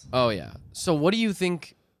else. Oh yeah. So what do you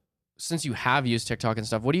think, since you have used TikTok and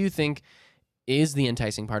stuff, what do you think is the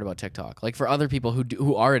enticing part about TikTok? Like for other people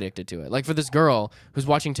who are addicted to it. Like for this girl who's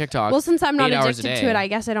watching TikTok. Well, since I'm not addicted to it, I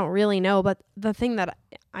guess I don't really know. But the thing that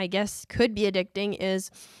I guess could be addicting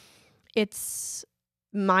is it's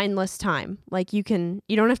mindless time. Like you don't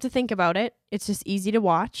have to think about it. It's just easy to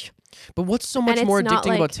watch. But what's so much more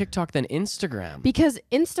addicting about TikTok than Instagram? Because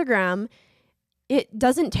Instagram, it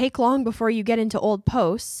doesn't take long before you get into old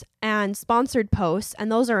posts and sponsored posts,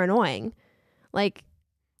 and those are annoying. Like,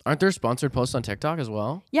 aren't there sponsored posts on TikTok as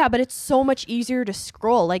well? Yeah, but it's so much easier to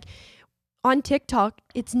scroll. Like on TikTok,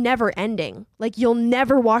 it's never ending. Like you'll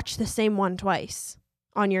never watch the same one twice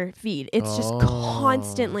on your feed. It's just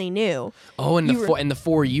constantly new. Oh, and the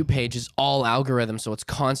For You page is all algorithm, so it's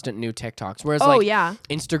constant new TikToks. Whereas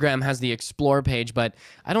Instagram has the Explore page, but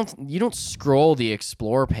you don't scroll the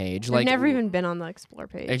Explore page. I've never even been on the Explore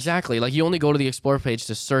page. Exactly. Like you only go to the Explore page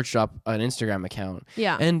to search up an Instagram account.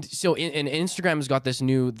 Yeah. And so and Instagram has got the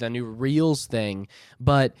new Reels thing,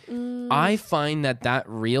 but I find that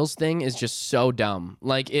Reels thing is just so dumb.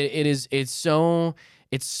 Like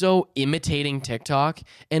it's so imitating TikTok,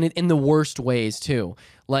 and in the worst ways too.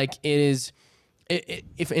 Like if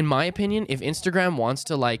in my opinion, if Instagram wants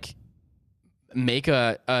to like make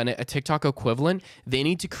a TikTok equivalent, they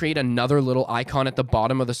need to create another little icon at the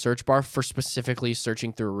bottom of the search bar for specifically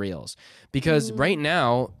searching through Reels. Because right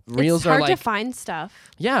now, Reels are like... It's hard to find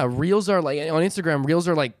stuff. Yeah, Reels are like... On Instagram, Reels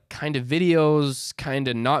are like kind of videos, kind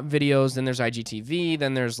of not videos. Then there's IGTV.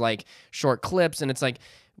 Then there's like short clips. And it's like...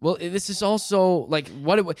 Well, this is also like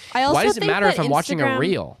why does it matter if I'm watching a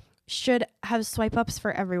reel? Should have swipe ups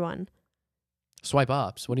for everyone. Swipe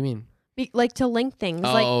ups? What do you mean? Like to link things.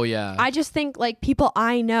 Oh, yeah. I just think like people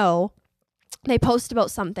I know, they post about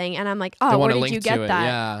something and I'm like, oh, where did you get that?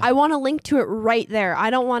 Yeah. I want to link to it right there. I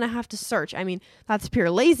don't want to have to search. I mean, that's pure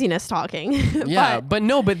laziness talking. Yeah, but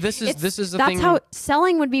this is the thing. That's how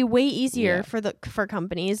selling would be way easier for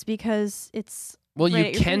companies because it's... Well,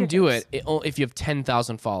 you can do it if you have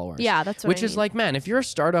 10,000 followers. Yeah, that's what I mean. Is like, man, if you're a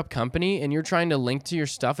startup company and you're trying to link to your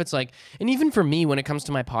stuff, it's like, and even for me, when it comes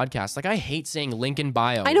to my podcast, like I hate saying link in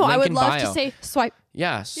bio. I know, I would love to say swipe.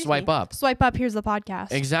 Yeah, swipe up. Swipe up, here's the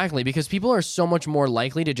podcast. Exactly, because people are so much more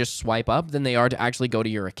likely to just swipe up than they are to actually go to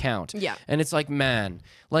your account. Yeah. And it's like, man,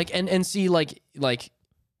 like, and see, like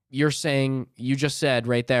you're saying, you just said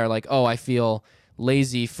right there, like, oh, I feel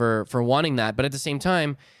lazy for wanting that. But at the same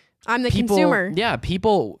time, I'm the consumer. Yeah,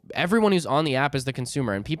 everyone who's on the app is the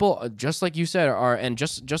consumer, and people, just like you said, and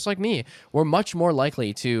just like me, we're much more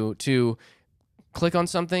likely to click on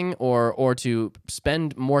something or to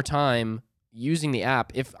spend more time using the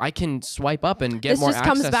app if I can swipe up and get this more just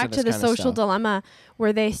access comes back to to the this kind of social stuff. dilemma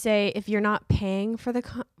where they say if you're not paying for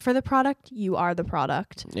the product, you are the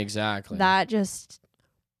product. Exactly. That just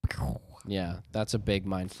Yeah, that's a big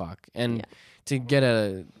mind fuck. And to get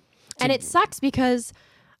a and it sucks because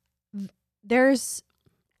there's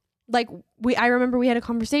like I remember we had a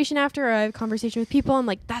conversation after, or I had a conversation with people. I'm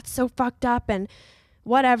like, that's so fucked up and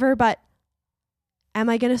whatever, but am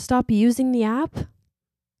I going to stop using the app?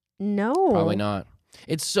 No. Probably not.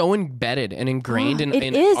 It's so embedded and ingrained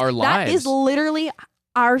in our lives. That is literally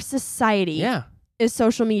our society. Yeah. Is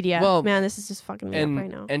social media. Well, man, this is just fucking me up right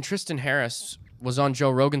now. And Tristan Harris was on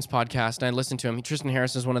Joe Rogan's podcast, and I listened to him. Tristan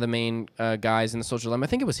Harris is one of the main guys in the social dilemma. I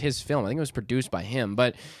think it was his film. I think it was produced by him,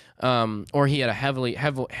 but or he had a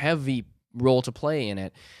heavy role to play in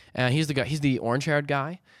it. He's the guy. He's the orange-haired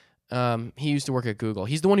guy. He used to work at Google.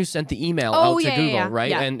 He's the one who sent the email out to Google,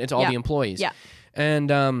 right? Yeah. And it's all the employees. Yeah.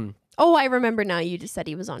 And I remember now. You just said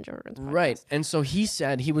he was on Joe Rogan's podcast. Right. And so he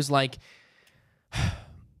said, he was like,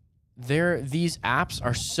 these apps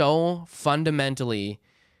are so fundamentally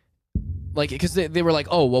like, because they were like,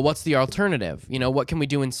 oh, well, what's the alternative? You know, what can we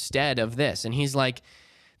do instead of this? And he's like,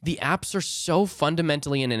 the apps are so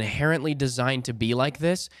fundamentally and inherently designed to be like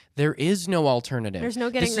this. There is no alternative. There's no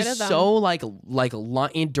getting rid of them. This is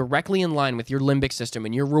so directly in line with your limbic system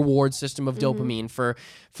and your reward system of dopamine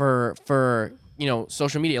for you know,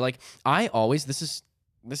 social media. Like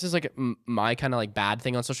this is like my kind of like bad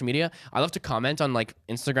thing on social media. I love to comment on like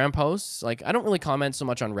Instagram posts. Like I don't really comment so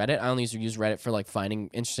much on Reddit. I only use Reddit for like finding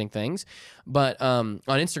interesting things. But on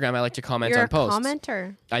Instagram, I like to comment on posts. You're a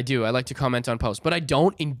commenter. I do. I like to comment on posts, but I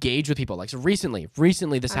don't engage with people. Like so recently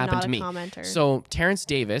this happened to me. Commenter. So Terrence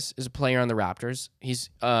Davis is a player on the Raptors.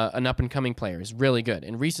 He's an up and coming player. He's really good.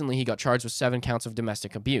 And recently he got charged with 7 counts of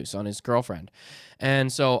domestic abuse on his girlfriend.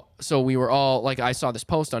 And so we were all like, I saw this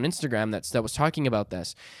post on Instagram that was talking about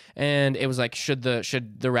this. And it was like, should the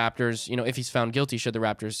Raptors, you know, if he's found guilty, should the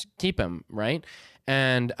Raptors keep him, right?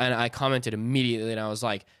 And I commented immediately, and I was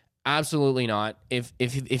like, absolutely not. If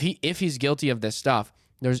he's guilty of this stuff,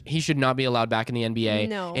 he should not be allowed back in the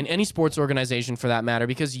NBA, in any sports organization for that matter,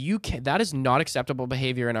 because that is not acceptable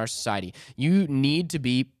behavior in our society. You need to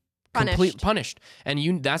be punished,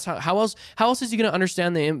 and that's how else is he going to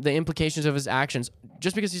understand the implications of his actions?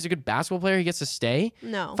 Just because he's a good basketball player, he gets to stay?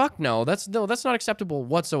 No, fuck no. That's not acceptable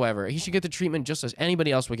whatsoever. He should get the treatment just as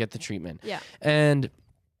anybody else would get the treatment. Yeah. And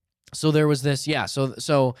so there was this,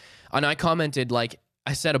 so and I commented, like,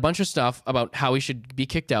 I said a bunch of stuff about how he should be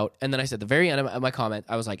kicked out, and then I said at the very end of my comment,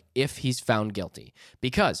 I was like, if he's found guilty,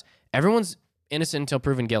 because everyone's innocent until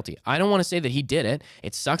proven guilty. I don't want to say that he did it.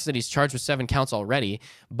 It sucks that he's charged with 7 counts already,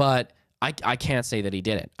 but I can't say that he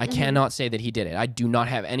did it. I cannot say that he did it. I do not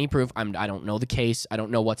have any proof. I don't know the case. I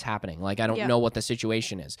don't know what's happening. Like, I don't know what the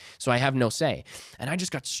situation is. So I have no say. And I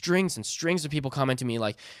just got strings and strings of people commenting to me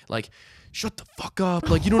like, shut the fuck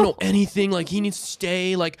up. Like, you don't know anything. Like, he needs to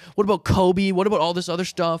stay. Like, what about Kobe? What about all this other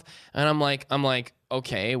stuff? And I'm like,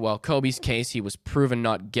 okay, well, Kobe's case, he was proven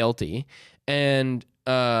not guilty. And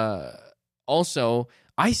also,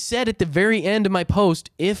 I said at the very end of my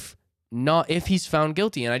post, if he's found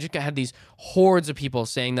guilty, and I just had these hordes of people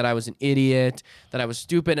saying that I was an idiot, that I was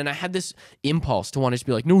stupid, and I had this impulse to want to just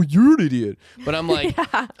be like, no, you're an idiot. But I'm like,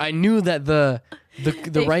 I knew that the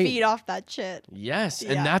they right feed off that shit. Yes,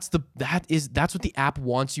 and that's what the app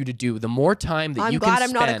wants you to do. The more time that you can spend.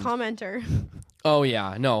 I'm glad I'm not a commenter. Oh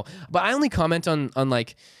yeah, no, but I only comment on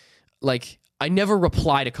like. I never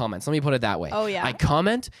reply to comments. Let me put it that way. Oh, yeah. I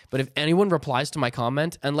comment, but if anyone replies to my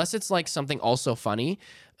comment, unless it's like something also funny,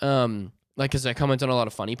 like, because I comment on a lot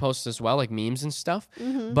of funny posts as well, like memes and stuff.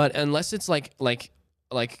 But unless it's like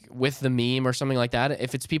with the meme or something like that,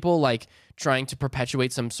 if it's people like trying to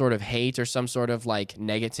perpetuate some sort of hate or some sort of like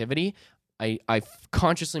negativity, I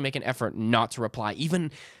consciously make an effort not to reply.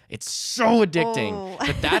 Even it's so addicting.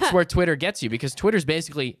 But that's where Twitter gets you, because Twitter's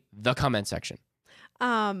basically the comment section.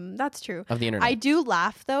 That's true. Of the internet. I do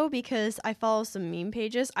laugh though, because I follow some meme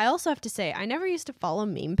pages. I also have to say, I never used to follow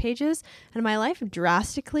meme pages, and my life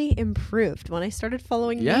drastically improved when I started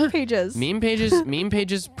following meme pages. Meme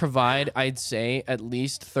pages provide, I'd say, at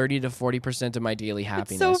least 30 to 40% of my daily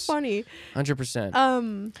happiness. It's so funny.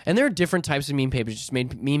 100%. And there are different types of meme pages. Just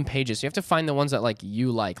made meme pages. You have to find the ones that like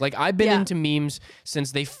you like. Like, I've been into memes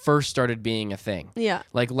since they first started being a thing. Yeah.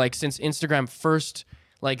 Like since Instagram first.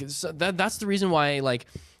 Like, so that's the reason why, like,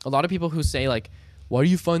 a lot of people who say, like, why do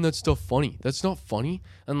you find that stuff funny? That's not funny.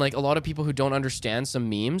 And, like, a lot of people who don't understand some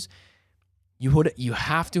memes, you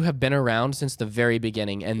have to have been around since the very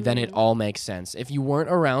beginning, and then it all makes sense. If you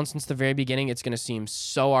weren't around since the very beginning, it's going to seem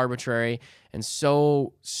so arbitrary and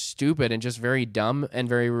so stupid and just very dumb and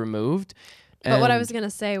very removed. But what I was going to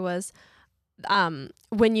say was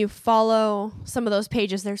when you follow some of those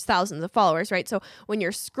pages, there's thousands of followers, right? So when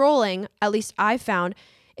you're scrolling, at least I found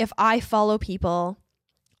if I follow people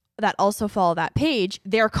that also follow that page,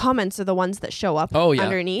 their comments are the ones that show up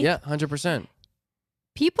underneath. Yeah, 100%.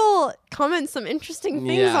 People comment some interesting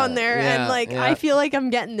things on there. And I feel like I'm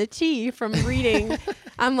getting the tea from reading.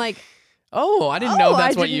 I'm like, oh, I didn't know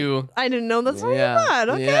that's what you... I didn't know that's what you thought.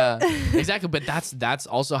 Okay. Yeah, exactly. But that's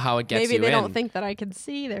also how it gets Maybe you they in. don't think that I can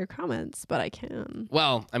see their comments, but I can.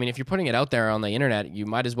 Well, I mean, if you're putting it out there on the internet, you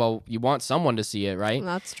might as well... You want someone to see it, right?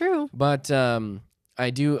 That's true. But I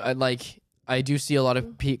do see a lot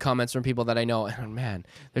of comments from people that I know. And man,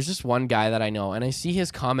 there's just one guy that I know, and I see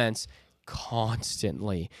his comments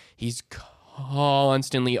constantly. He's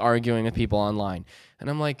constantly arguing with people online. And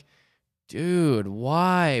I'm like, dude,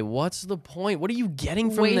 why? What's the point? What are you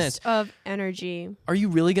getting from this? Waste of energy. Are you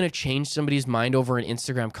really going to change somebody's mind over an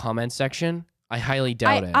Instagram comment section? I highly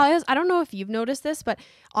doubt it. I don't know if you've noticed this, but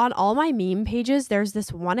on all my meme pages, there's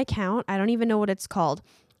this one account. I don't even know what it's called.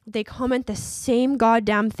 They comment the same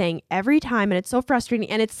goddamn thing every time, and it's so frustrating.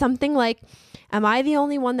 And it's something like, am I the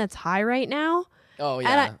only one that's high right now? Oh,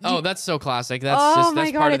 yeah. That's so classic. That's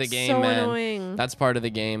part of the game, so man. Annoying. That's part of the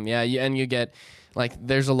game. Yeah, and you get... Like,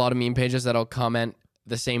 there's a lot of meme pages that'll comment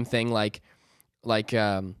the same thing, like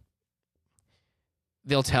they'll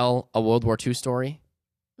tell a World War II story,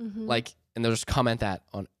 and they'll just comment that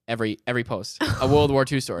on every post, a World War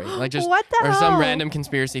II story, like just what the or hell? some random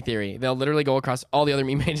conspiracy theory. They'll literally go across all the other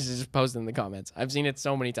meme pages and just post it in the comments. I've seen it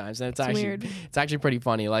so many times, and it's actually weird. It's actually pretty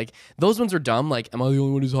funny. Like, those ones are dumb. Like, am I the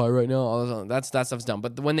only one who's high right now? All that stuff's dumb.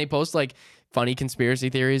 But when they post like funny conspiracy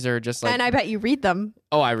theories or just like, and I bet you read them.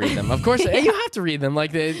 Oh, I read them. Of course, you have to read them.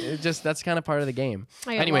 Like, that's kind of part of the game.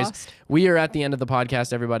 Anyways, we are at the end of the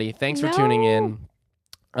podcast, everybody. Thanks for tuning in.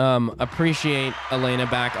 Appreciate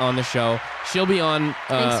Alena back on the show. She'll be on.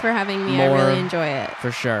 Thanks for having me. More, I really enjoy it.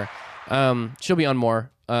 For sure. She'll be on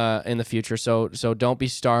more in the future. So don't be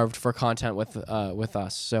starved for content with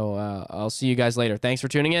us. So I'll see you guys later. Thanks for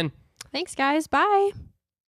tuning in. Thanks, guys. Bye.